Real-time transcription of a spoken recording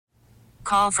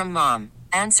Call from mom.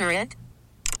 Answer it.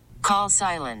 Call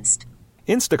silenced.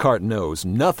 Instacart knows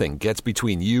nothing gets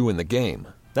between you and the game.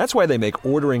 That's why they make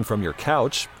ordering from your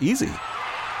couch easy.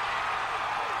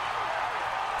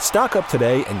 Stock up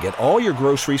today and get all your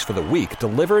groceries for the week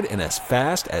delivered in as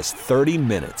fast as 30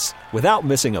 minutes without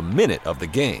missing a minute of the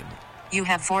game. You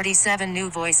have 47 new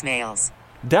voicemails.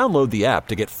 Download the app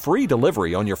to get free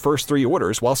delivery on your first 3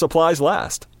 orders while supplies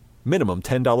last. Minimum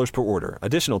 $10 per order.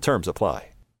 Additional terms apply.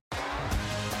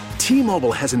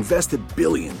 T-Mobile has invested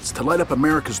billions to light up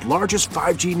America's largest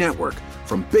 5G network,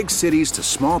 from big cities to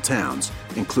small towns,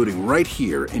 including right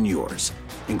here in yours.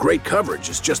 And great coverage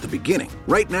is just the beginning.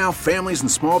 Right now, families and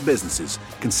small businesses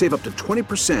can save up to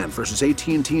 20% versus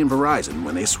AT&T and Verizon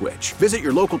when they switch. Visit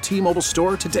your local T-Mobile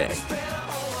store today.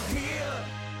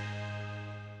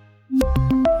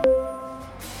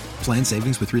 Plan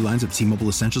savings with 3 lines of T-Mobile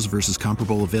Essentials versus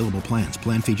comparable available plans.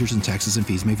 Plan features and taxes and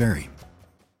fees may vary.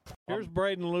 Here's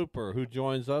Braden Looper, who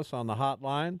joins us on the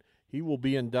hotline. He will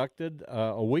be inducted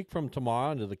a week from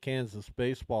tomorrow into the Kansas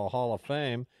Baseball Hall of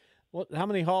Fame. How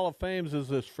many Hall of Fames is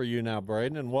this for you now,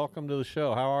 Braden? And welcome to the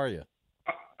show. How are you?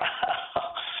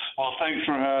 Well, thanks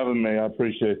for having me. I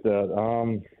appreciate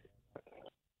that.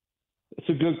 It's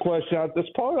a good question. It's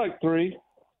probably like 3.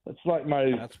 It's like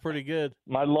That's pretty good.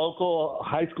 My local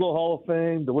high school Hall of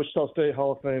Fame, the Wichita State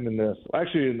Hall of Fame, and this.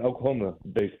 Actually, in Oklahoma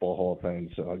Baseball Hall of Fame,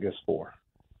 so I guess 4.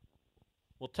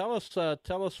 Well, tell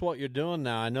us what you're doing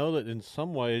now. I know that in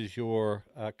some ways you're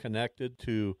connected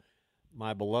to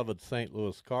my beloved St.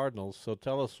 Louis Cardinals. So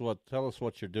tell us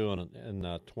what you're doing in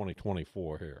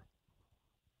 2024 here.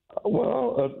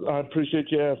 Well, I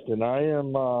appreciate you asking. I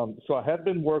am so I have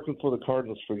been working for the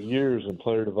Cardinals for years in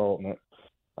player development,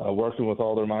 working with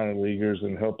all their minor leaguers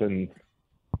and helping,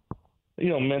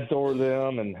 mentor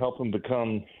them and help them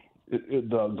become.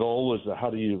 The goal is how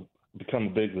do you become a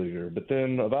big leaguer? But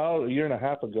then about a year and a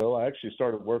half ago, I actually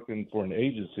started working for an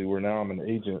agency where now I'm an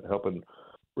agent helping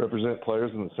represent players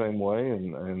in the same way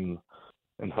and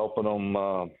helping them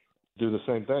do the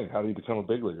same thing. How do you become a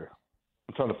big leaguer?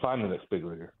 I'm trying to find the next big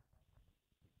leaguer.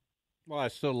 Well, I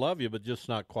still love you, but just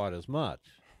not quite as much.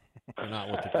 You're not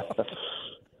with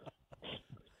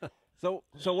the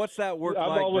So what's that work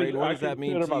like, Braden? What does that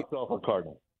mean to you? I consider myself a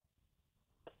Cardinal.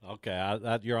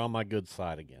 Okay, you're on my good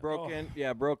side again.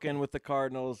 Broke in with the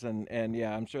Cardinals, and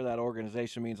yeah, I'm sure that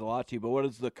organization means a lot to you. But what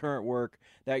is the current work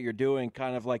that you're doing?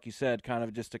 Kind of like you said, kind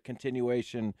of just a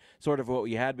continuation, sort of what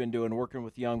you had been doing, working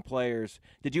with young players.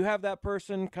 Did you have that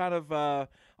person kind of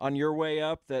on your way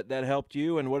up that helped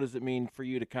you? And what does it mean for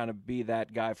you to kind of be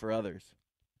that guy for others?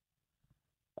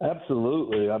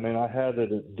 Absolutely. I mean, I had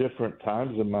it at different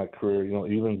times in my career.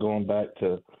 Even going back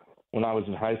to when I was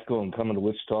in high school and coming to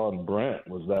Wichita, and Brent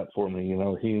was that for me.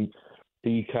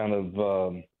 He kind of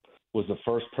was the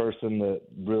first person that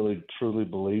really truly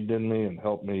believed in me and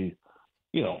helped me.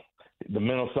 The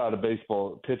mental side of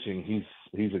baseball pitching,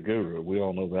 he's a guru. We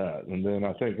all know that. And then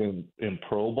I think in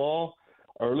pro ball,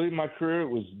 early in my career, it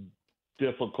was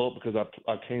difficult because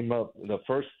I came up the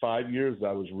first 5 years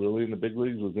I was really in the big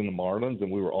leagues was in the Marlins,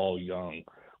 and we were all young.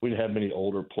 We didn't have many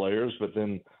older players, but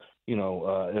then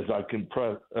as I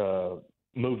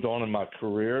moved on in my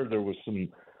career, there was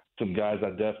some guys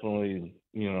I definitely,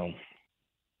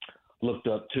 looked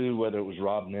up to, whether it was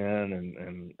Rob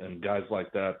Nen and guys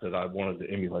like that I wanted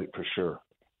to emulate for sure.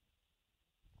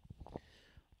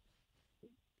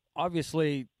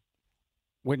 Obviously,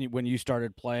 when you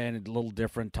started playing at a little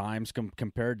different times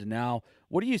compared to now,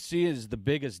 what do you see as the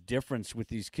biggest difference with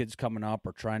these kids coming up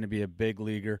or trying to be a big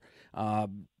leaguer?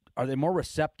 Are they more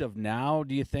receptive now,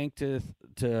 do you think, to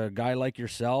a guy like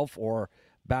yourself, or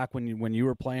back when you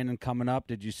were playing and coming up,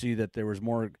 did you see that there was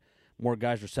more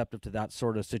guys receptive to that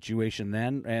sort of situation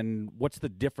then? And what's the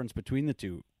difference between the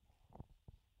two?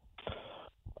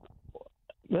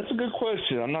 That's a good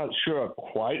question. I'm not sure I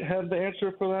quite have the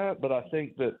answer for that, but I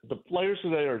think that the players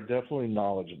today are definitely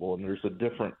knowledgeable, and there's a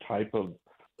different type of,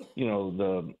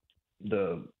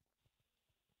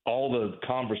 all the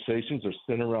conversations are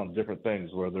centered around different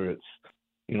things, whether it's,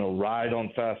 ride on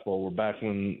fastball. We're back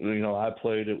when, I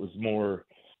played, it was more,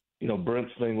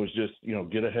 Brent's thing was just,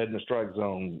 get ahead in the strike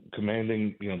zone,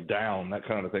 commanding, down, that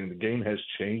kind of thing. The game has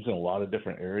changed in a lot of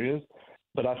different areas,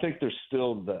 but I think there's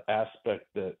still the aspect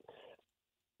that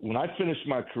when I finished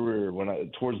my career,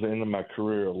 towards the end of my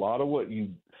career, a lot of what you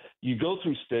go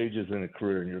through stages in a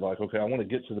career, and you're like, okay, I want to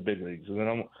get to the big leagues, and then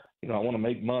I want to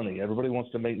make money. Everybody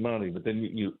wants to make money, but then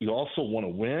you also want to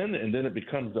win, and then it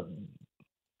becomes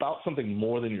about something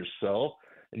more than yourself,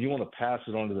 and you want to pass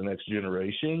it on to the next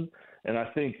generation. And I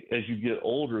think as you get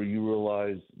older, you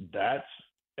realize that's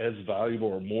as valuable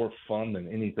or more fun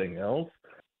than anything else.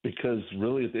 because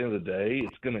really at the end of the day,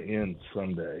 it's going to end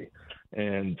someday.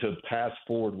 And to pass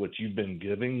forward what you've been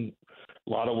giving, a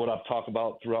lot of what I've talked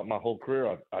about throughout my whole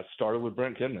career, I started with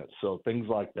Brent Kemnitz. So things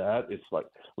like that, it's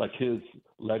like his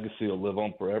legacy will live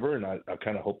on forever, and I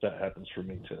kind of hope that happens for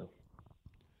me too.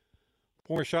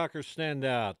 Former Shocker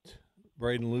standout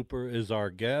Braden Looper is our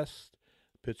guest.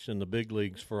 Pitched in the big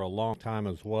leagues for a long time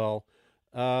as well.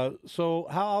 So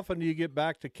how often do you get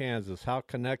back to Kansas? How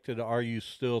connected are you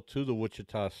still to the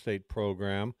Wichita State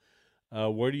program?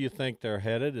 Where do you think they're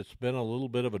headed? It's been a little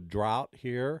bit of a drought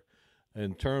here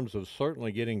in terms of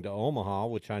certainly getting to Omaha,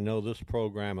 which I know this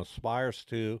program aspires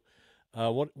to.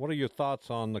 What are your thoughts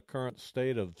on the current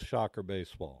state of Shocker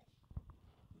baseball?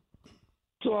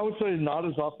 So I would say not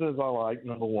as often as I like,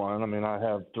 number one. I mean, I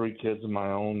have 3 kids of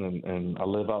my own, and I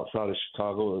live outside of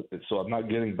Chicago, so I'm not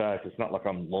getting back. It's not like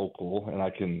I'm local, and I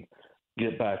can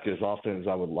get back as often as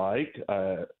I would like.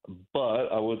 But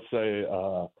I would say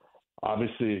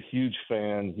obviously a huge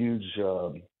fan, huge,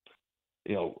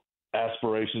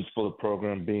 aspirations for the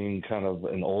program, being kind of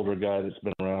an older guy that's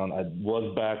been around. I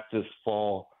was back this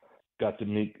fall, got to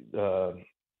meet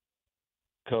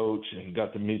coach and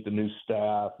got to meet the new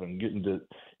staff and getting to,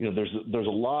 there's a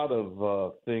lot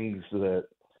of things that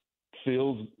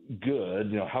feels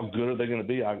good. How good are they going to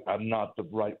be? I'm not the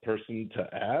right person to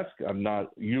ask. I'm not.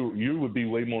 You would be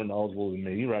way more knowledgeable than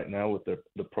me right now with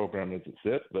the program as it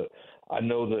sits. But I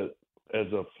know that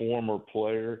as a former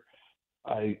player,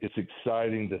 it's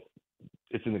exciting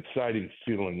it's an exciting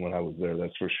feeling when I was there.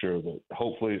 That's for sure. That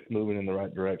hopefully it's moving in the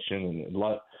right direction,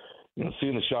 and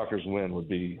seeing the Shockers win would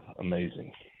be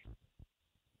amazing.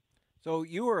 So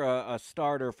you were a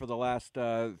starter for the last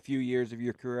few years of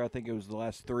your career. I think it was the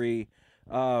last 3.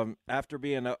 After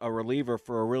being a reliever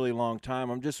for a really long time,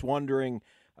 I'm just wondering,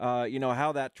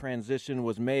 how that transition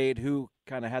was made. Who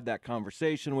kind of had that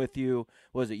conversation with you?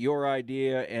 Was it your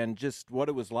idea? And just what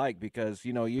it was like, because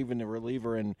you're even a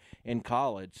reliever in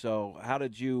college. So how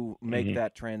did you make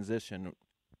that transition?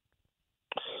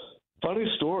 Funny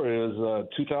story is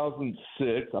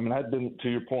 2006. I mean, to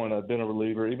your point, I'd been a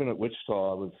reliever. Even at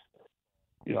Wichita,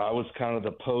 I was kind of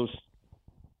the post,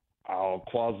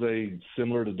 quasi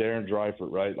similar to Darren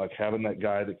Dreifert, right? Like having that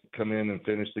guy that could come in and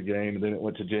finish the game, and then it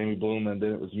went to Jamie Bloom, and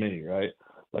then it was me, right?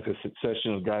 Like a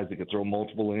succession of guys that could throw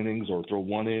multiple innings or throw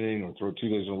 1 inning or throw 2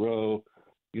 days in a row.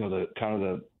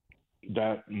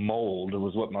 That mold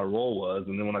was what my role was.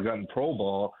 And then when I got in pro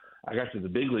ball, I got to the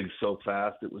big leagues so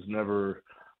fast, it was never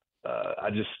I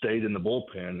just stayed in the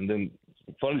bullpen. And then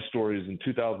funny story is in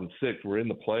 2006, we're in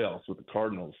the playoffs with the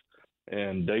Cardinals.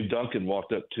 And Dave Duncan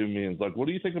walked up to me and was like, "What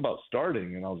do you think about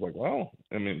starting?" And I was like, "Well,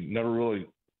 I mean, never really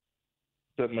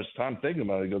spent much time thinking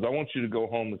about it." He goes, "I want you to go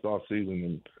home this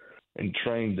offseason and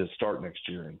train to start next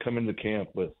year and come into camp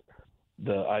with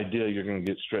the idea you're going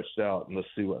to get stretched out, and let's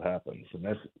see what happens." And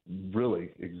that's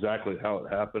really exactly how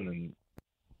it happened. And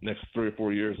next 3 or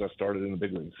 4 years, I started in the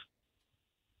big leagues.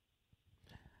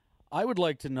 I would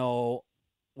like to know,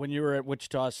 when you were at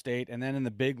Wichita State and then in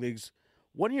the big leagues,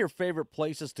 what are your favorite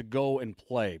places to go and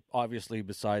play? Obviously,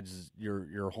 besides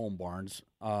your home barns,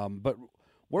 but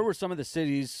where were some of the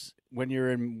cities when you're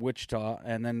in Wichita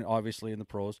and then obviously in the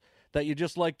pros that you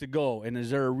just like to go? And is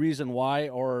there a reason why,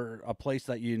 or a place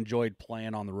that you enjoyed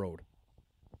playing on the road?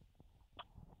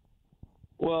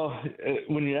 Well,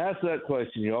 when you ask that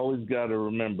question, you always got to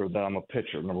remember that I'm a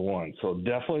pitcher, number one. So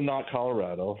definitely not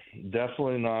Colorado,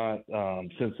 definitely not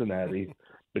Cincinnati,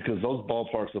 because those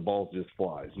ballparks, the ball just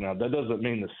flies. Now, that doesn't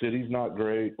mean the city's not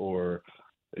great or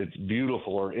it's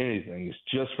beautiful or anything. It's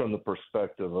just from the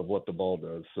perspective of what the ball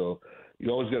does. So you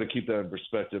always got to keep that in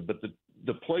perspective. But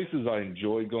the places I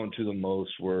enjoyed going to the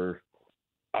most were,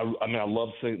 I love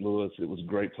St. Louis. It was a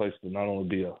great place to not only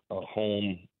be a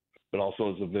home, but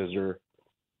also as a visitor.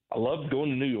 I loved going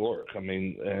to New York. I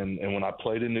mean, and when I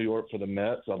played in New York for the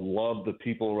Mets, I loved the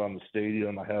people around the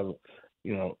stadium. I have,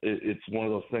 it's one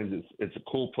of those things. It's a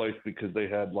cool place because they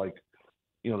had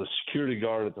the security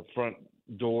guard at the front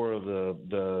door of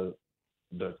the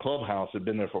clubhouse had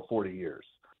been there for 40 years,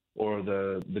 or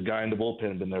the guy in the bullpen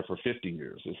had been there for 50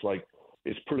 years.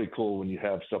 It's pretty cool when you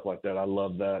have stuff like that. I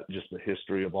love that, just the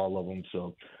history of all of them.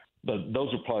 So, but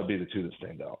those would probably be the two that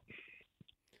stand out.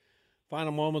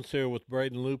 Final moments here with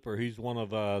Braden Looper. He's one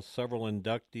of several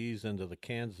inductees into the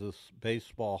Kansas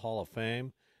Baseball Hall of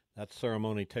Fame. That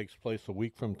ceremony takes place a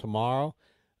week from tomorrow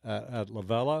at La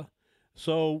Vela.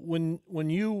 So when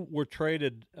you were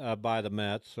traded by the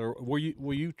Mets, or were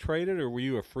you traded, or were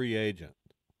you a free agent?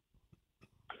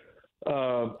 I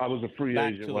was a free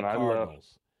agent when I left.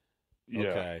 Yeah.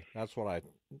 Okay, that's what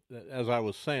as I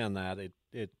was saying that,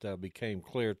 it became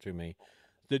clear to me.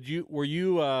 Were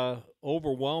you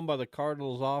overwhelmed by the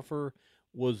Cardinals' offer?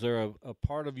 Was there a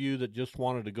part of you that just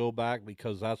wanted to go back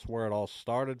because that's where it all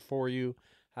started for you?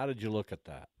 How did you look at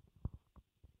that?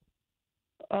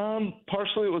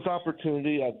 Partially it was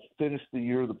opportunity. I finished the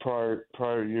year the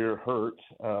prior year hurt.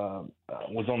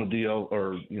 Was on the DL,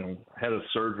 or had a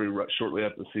surgery shortly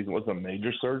after the season. It wasn't a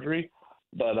major surgery,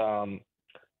 but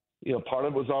part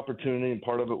of it was opportunity, and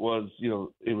part of it was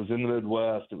it was in the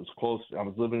Midwest. It was close. I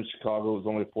was living in Chicago. It was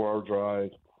only a 4-hour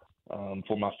drive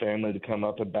for my family to come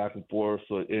up and back and forth.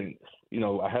 So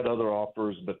I had other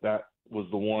offers, but that was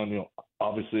the one.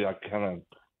 Obviously I kind of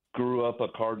grew up a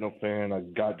Cardinal fan. I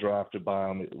got drafted by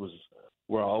them. It was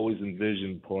where I always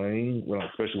envisioned playing,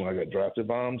 especially when I got drafted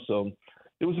by them. So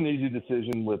it was an easy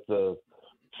decision. With the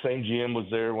same GM was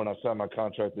there when I signed my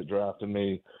contract that drafted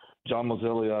me. John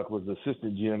Mozeliak was the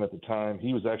assistant GM at the time.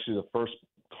 He was actually the first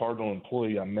Cardinal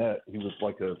employee I met. He was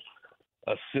like a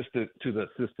assistant to the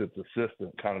assistant's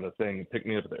assistant kind of a thing. He picked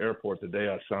me up at the airport the day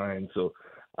I signed. So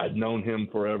I'd known him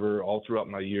forever, all throughout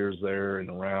my years there and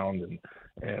around,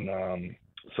 and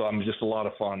so I'm just a lot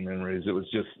of fond memories. It was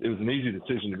an easy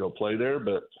decision to go play there,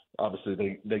 but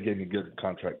obviously they gave me a good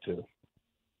contract too.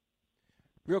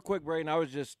 Real quick, Braden, I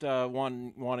was just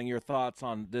wanting your thoughts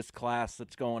on this class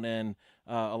that's going in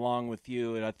along with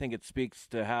you, and I think it speaks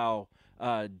to how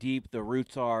deep the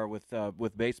roots are with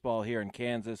baseball here in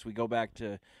Kansas. We go back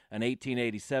to an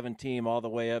 1887 team all the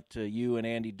way up to you and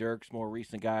Andy Dirks, more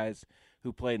recent guys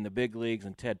who played in the big leagues,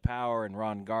 and Ted Power and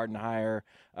Ron Gardenhire.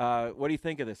 What do you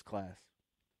think of this class?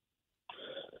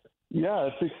 Yeah,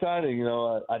 it's exciting.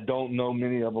 I don't know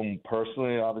many of them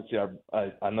personally. Obviously,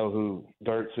 I know who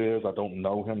Dirks is. I don't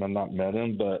know him. I've not met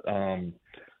him, but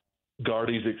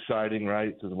Gardy's exciting,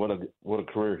 right? Because what a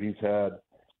career he's had.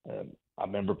 I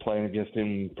remember playing against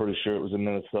him. Pretty sure it was in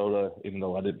Minnesota, even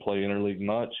though I didn't play interleague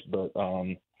much. But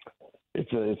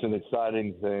it's an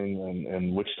exciting thing,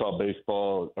 and Wichita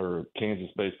baseball, or Kansas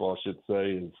baseball, I should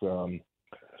say, is.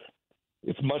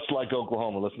 It's much like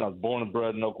Oklahoma. Listen, I was born and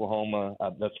bred in Oklahoma.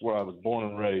 That's where I was born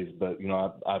and raised. But,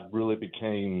 I really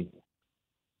became,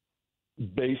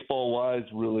 baseball-wise,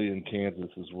 really in Kansas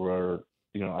is where,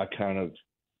 I kind of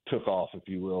took off, if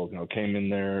you will. Came in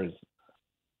there as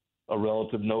a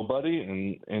relative nobody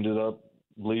and ended up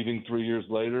leaving 3 years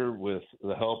later with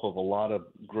the help of a lot of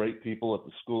great people at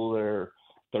the school there,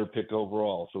 third pick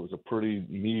overall. So it was a pretty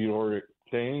meteoric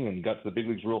thing, and got to the big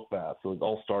leagues real fast. So it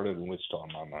all started in Wichita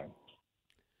in my mind.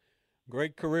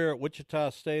 Great career at Wichita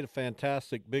State, a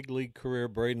fantastic big league career.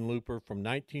 Braden Looper from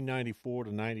 1994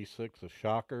 to 96, a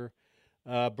Shocker.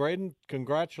 Braden,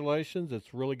 congratulations.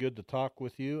 It's really good to talk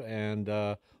with you, and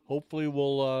hopefully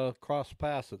we'll cross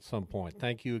paths at some point.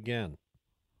 Thank you again.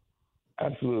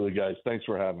 Absolutely, guys. Thanks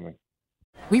for having me.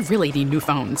 We really need new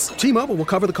phones. T-Mobile will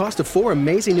cover the cost of 4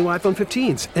 amazing new iPhone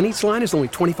 15s, and each line is only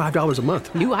 $25 a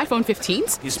month. New iPhone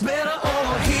 15s? It's better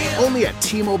over here. Only at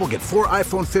T-Mobile, get 4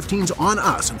 iPhone 15s on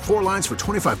us and 4 lines for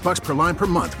 $25 per line per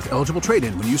month with eligible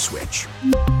trade-in when you switch.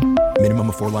 Minimum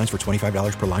of 4 lines for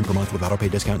 $25 per line per month with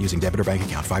autopay discount using debit or bank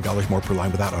account. $5 more per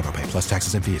line without autopay, plus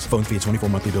taxes and fees. Phone fee at 24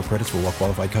 monthly bill credits for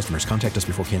well-qualified customers. Contact us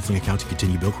before canceling account to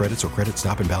continue bill credits or credit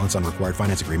stop and balance on required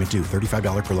finance agreement due.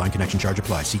 $35 per line connection charge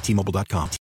applies. See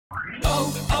T-Mobile.com.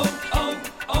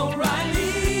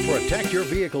 O'Reilly. Protect your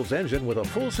vehicle's engine with a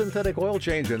full synthetic oil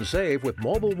change and save with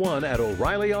Mobile One at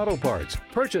O'Reilly Auto Parts.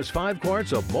 Purchase 5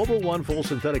 quarts of Mobile One full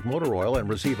synthetic motor oil and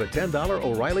receive a $10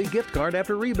 O'Reilly gift card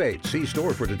after rebate. See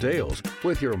store for details.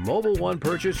 With your Mobile One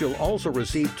purchase, you'll also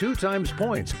receive 2 times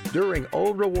points during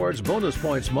O Rewards Bonus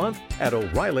Points Month at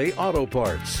O'Reilly Auto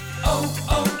Parts.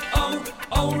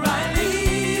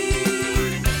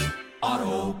 O'Reilly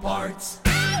Auto Parts.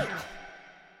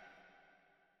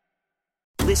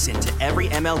 Listen to every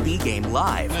MLB game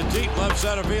live. In the deep left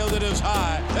center field, it is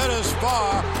high, it is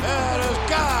far, it is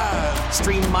gone.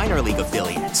 Stream minor league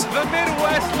affiliates. The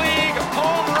Midwest League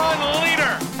home run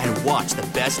leader. And watch the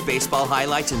best baseball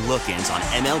highlights and look-ins on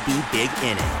MLB Big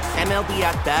Inning. MLB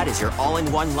At Bat is your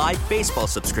all-in-one live baseball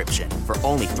subscription for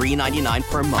only $3.99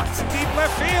 per month. Deep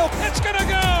left field, it's gonna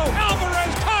go.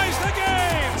 Alvarez ties the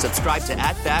game. Subscribe to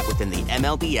At Bat within the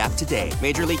MLB app today.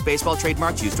 Major League Baseball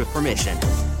trademarks used with permission.